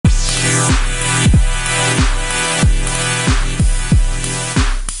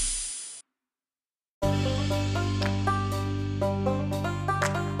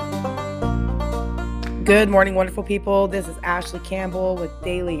Good morning, wonderful people. This is Ashley Campbell with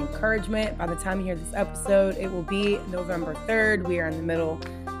Daily Encouragement. By the time you hear this episode, it will be November 3rd. We are in the middle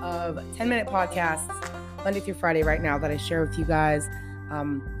of 10-minute podcasts, Monday through Friday right now, that I share with you guys.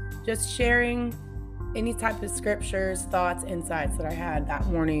 Just sharing any type of scriptures, thoughts, insights that I had that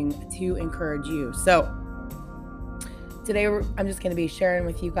morning to encourage you. So today I'm just going to be sharing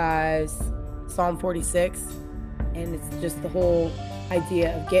with you guys Psalm 46, and it's just the whole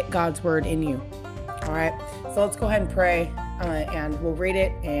idea of get God's word in you. All right, so let's go ahead and pray, and we'll read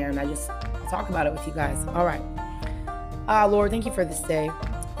it, and I'll talk about it with you guys. All right. Lord, thank you for this day.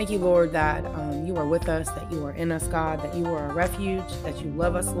 Thank you, Lord, that you are with us, that you are in us, God, that you are a refuge, that you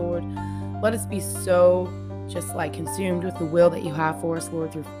love us, Lord. Let us be so just like consumed with the will that you have for us,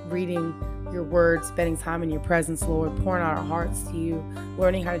 Lord, through reading your word, spending time in your presence, Lord, pouring out our hearts to you,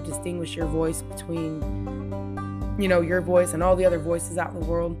 learning how to distinguish your voice between, your voice and all the other voices out in the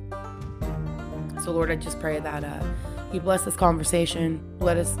world. So, Lord, I just pray that you bless this conversation.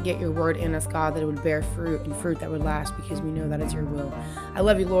 Let us get your word in us, God, that it would bear fruit and fruit that would last, because we know that is your will. I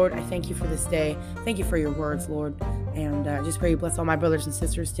love you, Lord. I thank you for this day. Thank you for your words, Lord. And I just pray you bless all my brothers and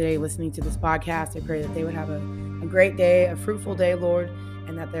sisters today listening to this podcast. I pray that they would have a great day, a fruitful day, Lord,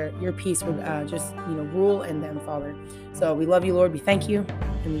 and that your peace would just rule in them, Father. So we love you, Lord. We thank you.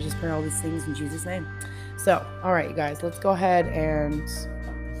 And we just pray all these things in Jesus' name. So, all right, you guys, let's go ahead and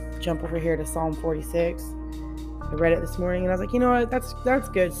jump over here to Psalm 46. I read it this morning and I was like, you know what, that's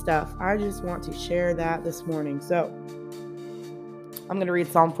good stuff. I just want to share that this morning. So I'm going to read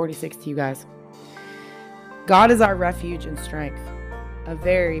Psalm 46 to you guys. God is our refuge and strength, a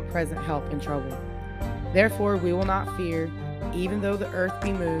very present help in trouble. Therefore we will not fear, even though the earth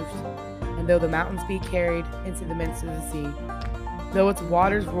be moved, and though the mountains be carried into the midst of the sea, though its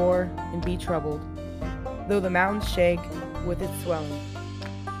waters roar and be troubled, though the mountains shake with its swelling.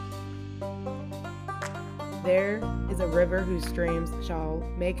 There is a river whose streams shall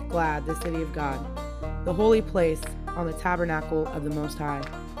make glad the city of God, the holy place on the tabernacle of the Most High.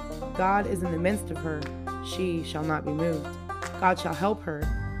 God is in the midst of her, she shall not be moved. God shall help her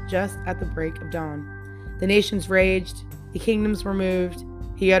just at the break of dawn. The nations raged, the kingdoms were moved,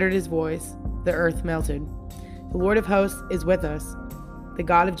 he uttered his voice, the earth melted. The Lord of hosts is with us, the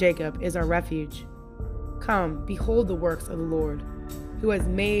God of Jacob is our refuge. Come, behold the works of the Lord, who has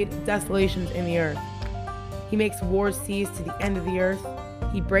made desolations in the earth. He makes wars cease to the end of the earth.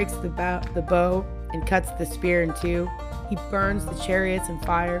 He breaks the bow and cuts the spear in two. He burns the chariots in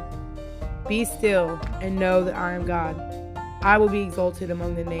fire. Be still and know that I am God. I will be exalted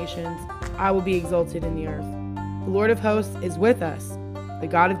among the nations. I will be exalted in the earth. The Lord of hosts is with us. The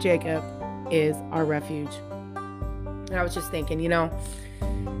God of Jacob is our refuge. And I was just thinking, how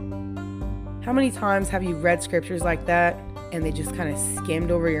many times have you read scriptures like that and they just kind of skimmed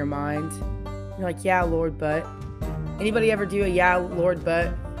over your mind? You're like, yeah, Lord, but. Anybody ever do a yeah, Lord,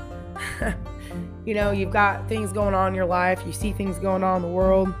 but? You've got things going on in your life. You see things going on in the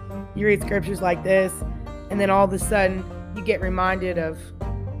world. You read scriptures like this, and then all of a sudden you get reminded of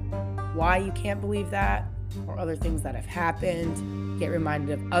why you can't believe that, or other things that have happened. You get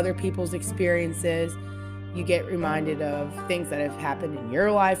reminded of other people's experiences. You get reminded of things that have happened in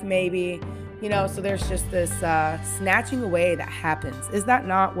your life, maybe. So there's just this snatching away that happens. Is that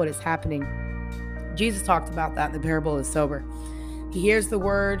not what is happening? Jesus talked about that in the parable of the sower. He hears the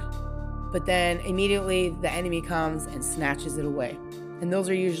word, but then immediately the enemy comes and snatches it away. And those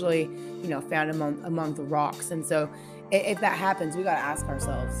are usually, found among the rocks. And so if that happens, we got to ask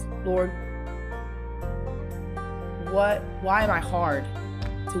ourselves, Lord, why am I hard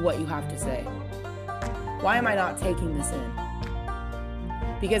to what you have to say? Why am I not taking this in?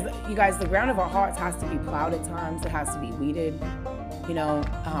 Because, you guys, the ground of our hearts has to be plowed at times. It has to be weeded.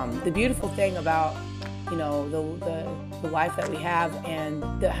 The beautiful thing about, the life that we have and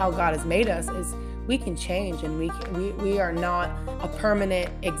how God has made us is we can change, and we are not a permanent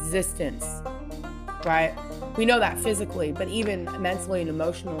existence, right? We know that physically, but even mentally and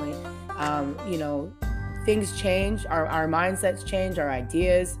emotionally, things change. Our mindsets change, our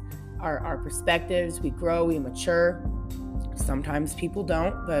ideas, our perspectives. We grow, we mature. Sometimes people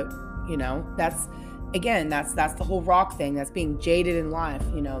don't, but that's the whole rock thing. That's being jaded in life,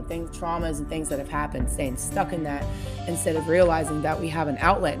 traumas and things that have happened, staying stuck in that, instead of realizing that we have an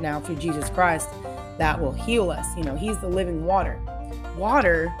outlet now through Jesus Christ that will heal us. He's the living water.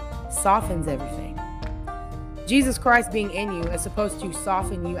 Water softens everything. Jesus Christ being in you is supposed to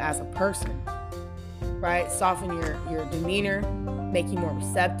soften you as a person, right? Soften your demeanor, make you more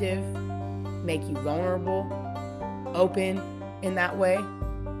receptive, make you vulnerable, open in that way.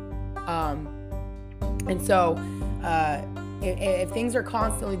 And so if things are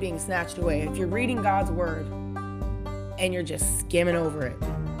constantly being snatched away, if you're reading God's word and you're just skimming over it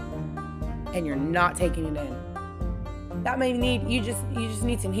and you're not taking it in, that may need, you just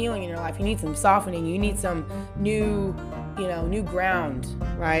need some healing in your life. You need some softening. You need some new ground,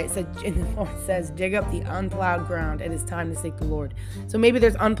 right? So and the Lord says, dig up the unplowed ground. It is time to seek the Lord. So maybe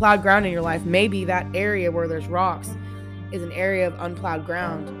there's unplowed ground in your life. Maybe that area where there's rocks is an area of unplowed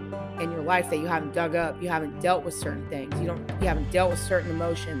ground in your life that you haven't dug up. You haven't dealt with certain things. You haven't dealt with certain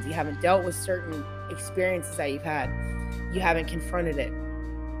emotions. You haven't dealt with certain experiences that you've had. You haven't confronted it.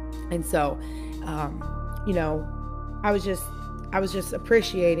 And so, I was just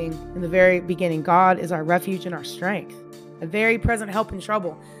appreciating in the very beginning, God is our refuge and our strength, a very present help in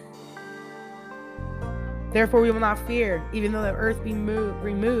trouble. Therefore we will not fear, even though the earth be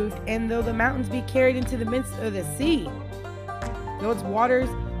removed, and though the mountains be carried into the midst of the sea. Though its waters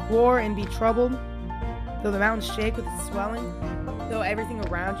roar and be troubled, though the mountains shake with its swelling, though everything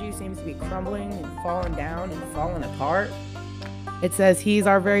around you seems to be crumbling and falling down and falling apart. It says He's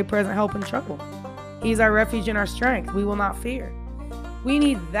our very present help in trouble. He's our refuge and our strength. We will not fear. We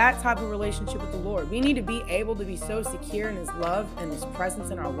need that type of relationship with the Lord. We need to be able to be so secure in His love and His presence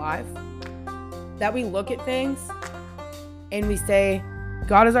in our life that we look at things and we say,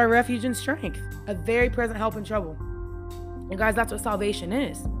 God is our refuge and strength, a very present help in trouble. And guys, that's what salvation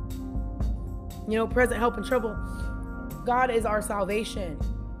is. Present help in trouble. God is our salvation.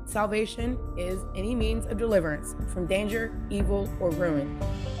 Salvation is any means of deliverance from danger, evil, or ruin.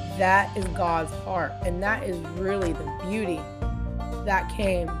 That is God's heart. And that is really the beauty that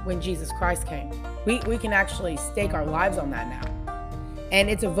came when Jesus Christ came. We can actually stake our lives on that now. And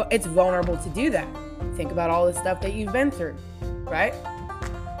it's vulnerable to do that. Think about all the stuff that you've been through, right?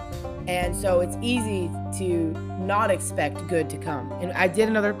 And so it's easy to not expect good to come. And I did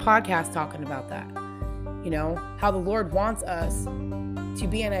another podcast talking about that. How the Lord wants us to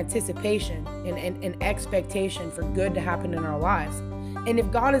be in anticipation and expectation for good to happen in our lives. And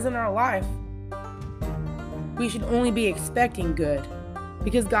if God is in our life, we should only be expecting good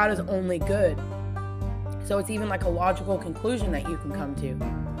because God is only good. So it's even like a logical conclusion that you can come to,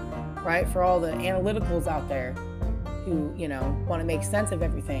 right? For all the analyticals out there who, want to make sense of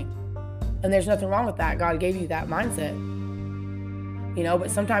everything. And there's nothing wrong with that. God gave you that mindset.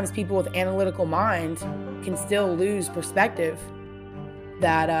 But sometimes people with analytical mind can still lose perspective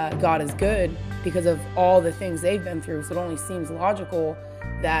that God is good because of all the things they've been through. So it only seems logical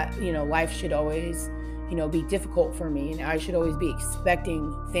that, life should always, be difficult for me. And I should always be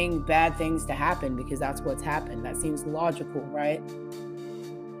expecting bad things to happen because that's what's happened. That seems logical, right?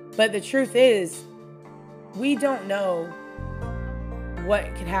 But the truth is, we don't know what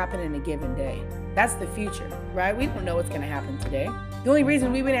could happen in a given day. That's the future, right? We don't know what's going to happen today. The only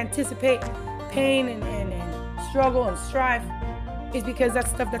reason we would anticipate pain and struggle and strife is because that's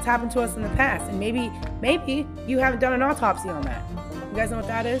stuff that's happened to us in the past. And maybe you haven't done an autopsy on that. You guys know what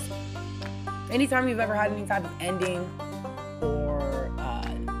that is? Anytime you've ever had any type of ending or,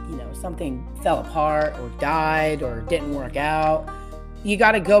 something fell apart or died or didn't work out, you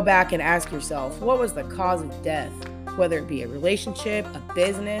got to go back and ask yourself, what was the cause of death? Whether it be a relationship, a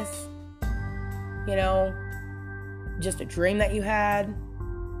business, just a dream that you had,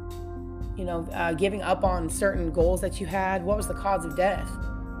 giving up on certain goals that you had. What was the cause of death?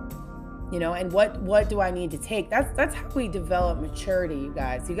 And what do I need to take? That's how we develop maturity, you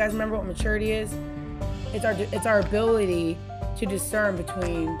guys. You guys remember what maturity is? It's our ability to discern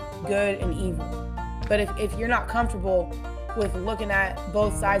between good and evil. But if you're not comfortable with looking at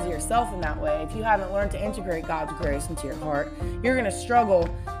both sides of yourself in that way, if you haven't learned to integrate God's grace into your heart, you're going to struggle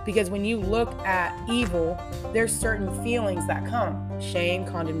because when you look at evil, there's certain feelings that come: shame,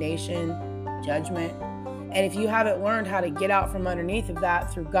 condemnation, judgment. And if you haven't learned how to get out from underneath of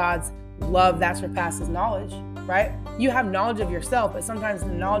that through God's love that surpasses knowledge, right? You have knowledge of yourself, but sometimes the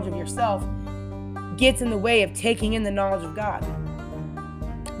knowledge of yourself gets in the way of taking in the knowledge of God.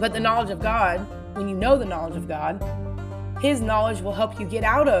 But the knowledge of God, when you know the knowledge of God, His knowledge will help you get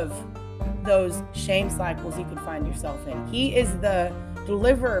out of those shame cycles you could find yourself in. He is the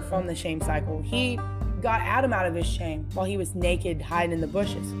deliverer from the shame cycle. He got Adam out of his shame while he was naked, hiding in the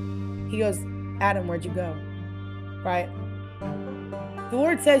bushes. He goes, Adam, where'd you go? Right? The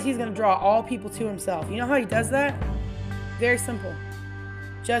Lord says He's going to draw all people to Himself. You know how He does that? Very simple.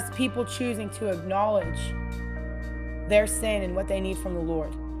 Just people choosing to acknowledge their sin and what they need from the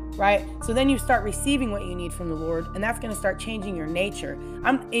Lord. Right? So then you start receiving what you need from the Lord, and that's going to start changing your nature.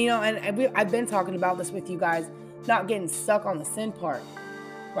 I've been talking about this with you guys, not getting stuck on the sin part,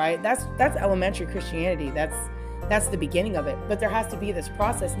 right? That's elementary Christianity. That's the beginning of it. But there has to be this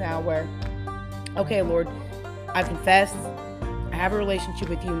process now where, okay, Lord, I confess, have a relationship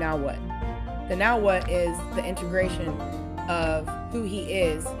with you, now what? The now what is the integration of who he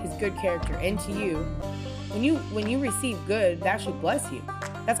is, his good character, into you. When you receive good, that should bless you.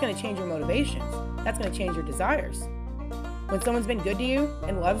 That's going to change your motivations. That's going to change your desires. When someone's been good to you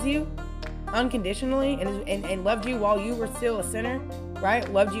and loves you unconditionally and loved you while you were still a sinner, right?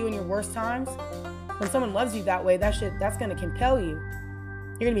 Loved you in your worst times. When someone loves you that way, that's going to compel you.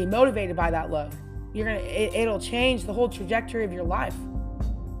 You're going to be motivated by that love. It'll change the whole trajectory of your life.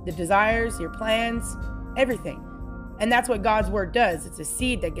 The desires, your plans, everything. And that's what God's word does. It's a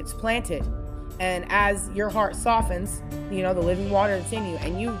seed that gets planted. And as your heart softens, the living water that's in you,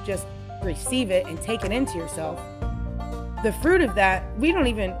 and you just receive it and take it into yourself, the fruit of that, we don't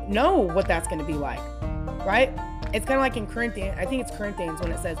even know what that's going to be like, right? It's kind of like in Corinthians, I think it's Corinthians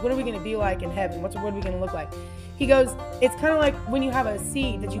when it says, what are we going to be like in heaven? What are we going to look like? He goes, it's kind of like when you have a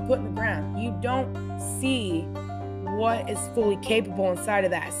seed that you put in the ground. You don't see what is fully capable inside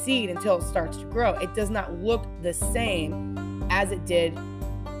of that seed until it starts to grow. It does not look the same as it did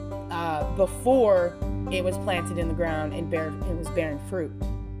before it was planted in the ground and was bearing fruit.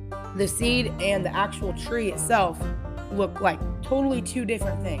 The seed and the actual tree itself look like totally two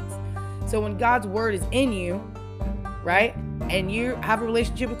different things. So when God's word is in you, right, and you have a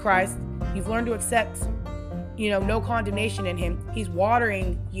relationship with Christ, you've learned to accept, no condemnation in him. He's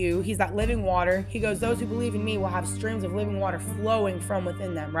watering you. He's that living water. He goes, those who believe in me will have streams of living water flowing from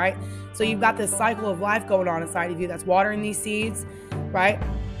within them, right? So you've got this cycle of life going on inside of you that's watering these seeds, right?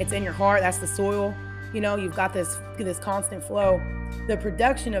 It's in your heart. That's the soil. You've got this constant flow. The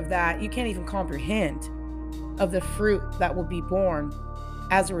production of that, you can't even comprehend, of the fruit that will be born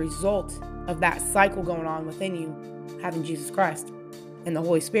as a result of that cycle going on within you, having Jesus Christ and the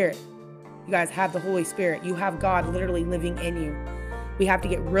Holy Spirit. You guys have the Holy Spirit. You have God literally living in you. We have to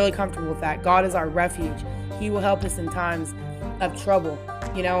get really comfortable with that. God is our refuge. He will help us in times of trouble.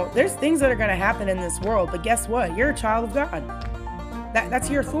 There's things that are going to happen in this world, but guess what? You're a child of God.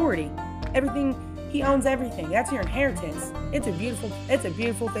 That's your authority. Everything, he owns everything. That's your inheritance. It's a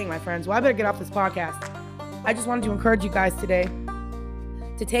beautiful thing, my friends. Well, I better get off this podcast. I just wanted to encourage you guys today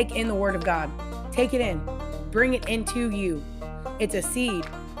to take in the word of God. Take it in. Bring it into you. It's a seed.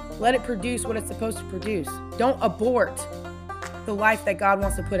 Let it produce what it's supposed to produce. Don't abort the life that God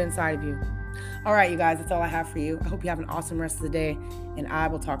wants to put inside of you. All right, you guys, that's all I have for you. I hope you have an awesome rest of the day, and I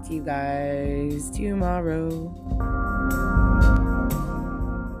will talk to you guys tomorrow.